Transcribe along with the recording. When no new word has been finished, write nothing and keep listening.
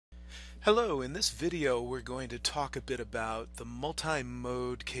Hello, in this video we're going to talk a bit about the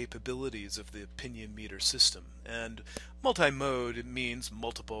multi-mode capabilities of the Opinionmeter system. And multi-mode means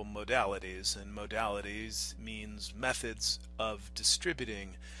multiple modalities, and modalities means methods of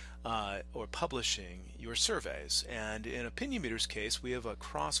distributing or publishing your surveys. And in Opinionmeter's case, we have a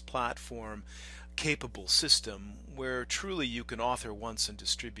cross-platform capable system where truly you can author once and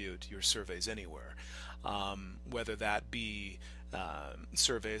distribute your surveys anywhere. Whether that be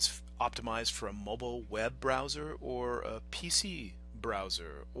surveys optimized for a mobile web browser or a PC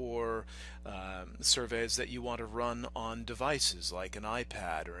browser, or surveys that you want to run on devices like an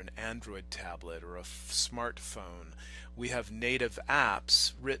iPad or an Android tablet or a smartphone. We have native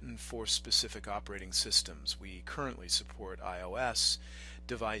apps written for specific operating systems. We currently support iOS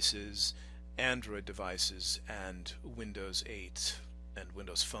devices, Android devices, and Windows 8 and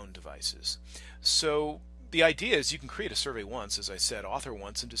Windows Phone devices. So the idea is you can create a survey once, as I said, author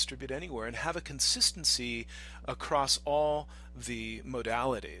once, and distribute anywhere, and have a consistency across all the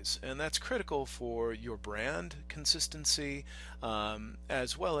modalities. And that's critical for your brand consistency,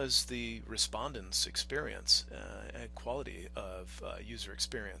 as well as the respondent's experience and quality of user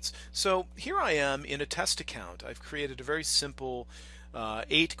experience. So here I am in a test account. I've created a very simple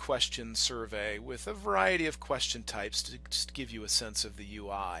 8-question survey with a variety of question types to just give you a sense of the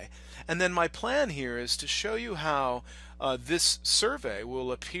UI. And then my plan here is to show you how this survey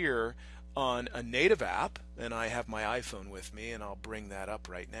will appear on a native app, and I have my iPhone with me, and I'll bring that up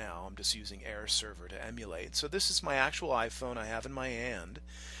right now. I'm just using Air Server to emulate. So this is my actual iPhone I have in my hand.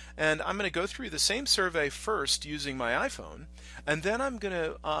 And I'm going to go through the same survey first using my iPhone, and then I'm going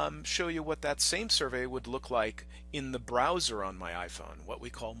to show you what that same survey would look like in the browser on my iPhone, what we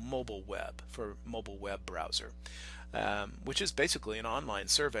call mobile web, for mobile web browser, which is basically an online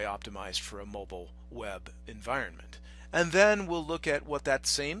survey optimized for a mobile web environment. And then we'll look at what that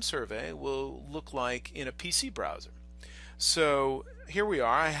same survey will look like in a PC browser. So here we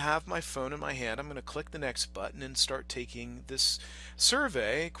are. I have my phone in my hand. I'm going to click the next button and start taking this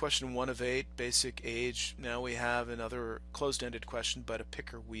survey. Question 1 of 8, basic age. Now we have another closed-ended question, but a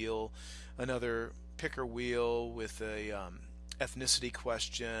picker wheel, another picker wheel with a ethnicity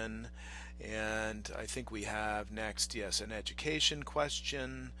question, and I think we have next, yes, an education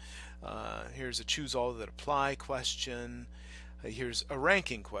question. Here's a choose all that apply question. Here's a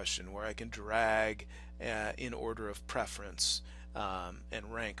ranking question where I can drag in order of preference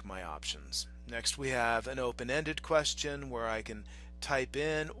and rank my options. Next we have an open-ended question where I can type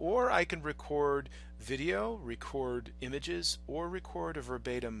in, or I can record video, record images, or record a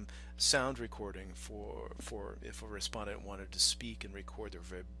verbatim sound recording for if a respondent wanted to speak and record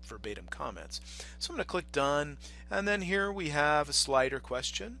their verbatim comments. So I'm going to click done, and then here we have a slider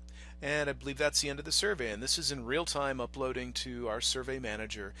question, and I believe that's the end of the survey, and this is in real time uploading to our survey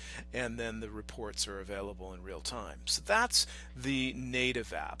manager, and then the reports are available in real time. So that's the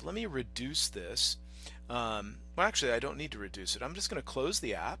native app. Let me reduce this. Well, actually I don't need to reduce it. I'm just going to close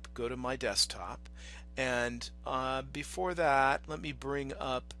the app, go to my desktop, and before that let me bring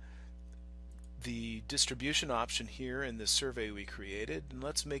up the distribution option here in the survey we created, and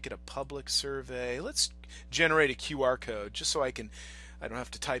let's make it a public survey. Let's generate a QR code just so I don't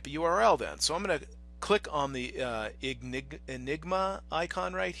have to type a URL then. So I'm going to click on the Enigma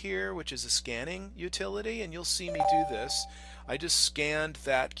icon right here, which is a scanning utility, and you'll see me do this. I just scanned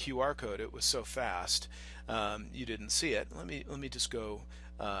that QR code. It was so fast you didn't see it. Let me just go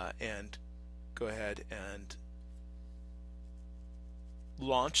and go ahead and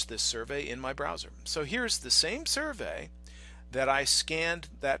launch this survey in my browser. So here's the same survey that I scanned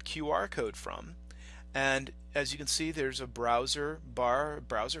that QR code from, and as you can see, there's a browser bar,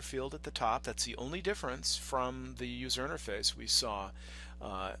 browser field at the top. That's the only difference from the user interface we saw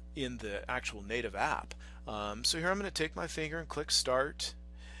in the actual native app. So here I'm going to take my finger and click start,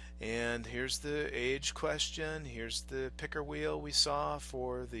 and here's the age question, here's the picker wheel we saw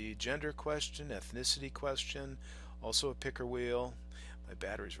for the gender question, ethnicity question, also a picker wheel. My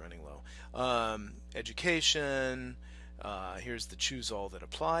battery's running low. Education. Here's the choose all that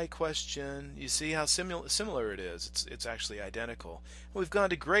apply question. You see how similar it is. It's actually identical. We've gone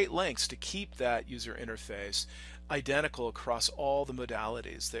to great lengths to keep that user interface identical across all the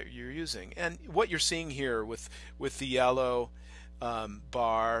modalities that you're using. And what you're seeing here with the yellow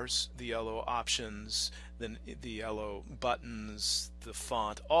bars, the yellow options, then the yellow buttons, the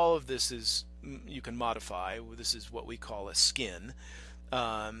font, all of this is you can modify. This is what we call a skin.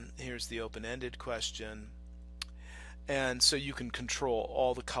 Here's the open-ended question. And so you can control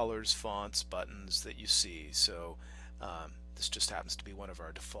all the colors, fonts, buttons that you see. So this just happens to be one of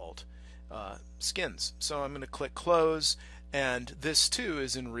our default skins. So I'm going to click close, And this too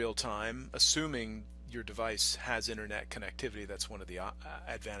is in real time, assuming your device has internet connectivity. That's one of the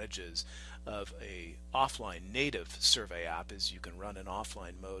advantages of a offline native survey app, is you can run in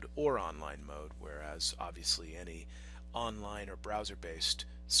offline mode or online mode, whereas obviously any online or browser-based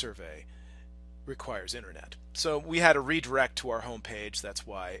survey requires internet. So we had a redirect to our home page. That's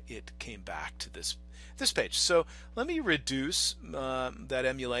why it came back to this page. So let me reduce that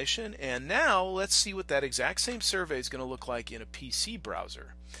emulation, and now let's see what that exact same survey is going to look like in a PC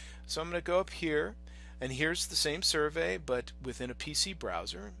browser. So I'm going to go up here, and here's the same survey but within a PC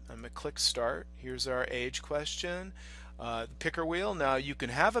browser. I'm going to click Start. Here's our age question. Picker wheel. Now you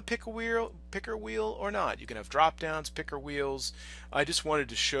can have a picker wheel or not. You can have drop downs, picker wheels. I just wanted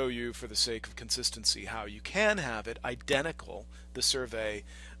to show you, for the sake of consistency, how you can have it identical, the survey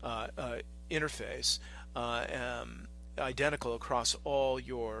interface, identical across all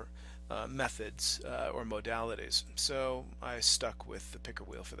your methods or modalities. So I stuck with the picker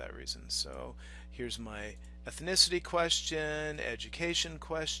wheel for that reason. So here's my ethnicity question, education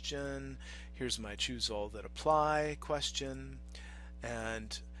question, here's my choose all that apply question,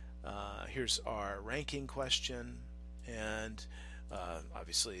 and here's our ranking question, and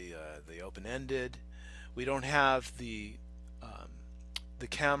obviously the open-ended. We don't have the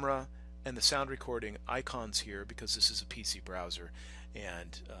camera and the sound recording icons here because this is a PC browser,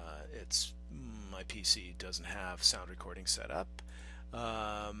 and my PC doesn't have sound recording set up.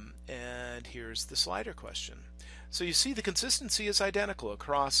 And here's the slider question. So you see the consistency is identical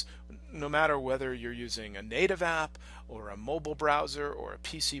across, no matter whether you're using a native app or a mobile browser or a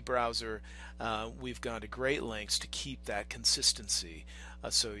PC browser. We've gone to great lengths to keep that consistency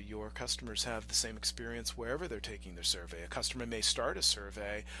so your customers have the same experience wherever they're taking their survey. A customer may start a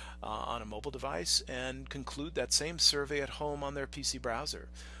survey on a mobile device and conclude that same survey at home on their PC browser,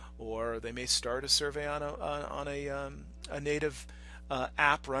 or they may start a survey on a native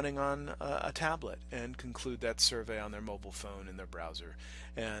app running on a tablet and conclude that survey on their mobile phone in their browser.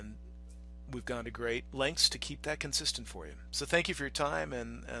 And we've gone to great lengths to keep that consistent for you. So thank you for your time,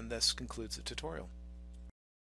 and this concludes the tutorial.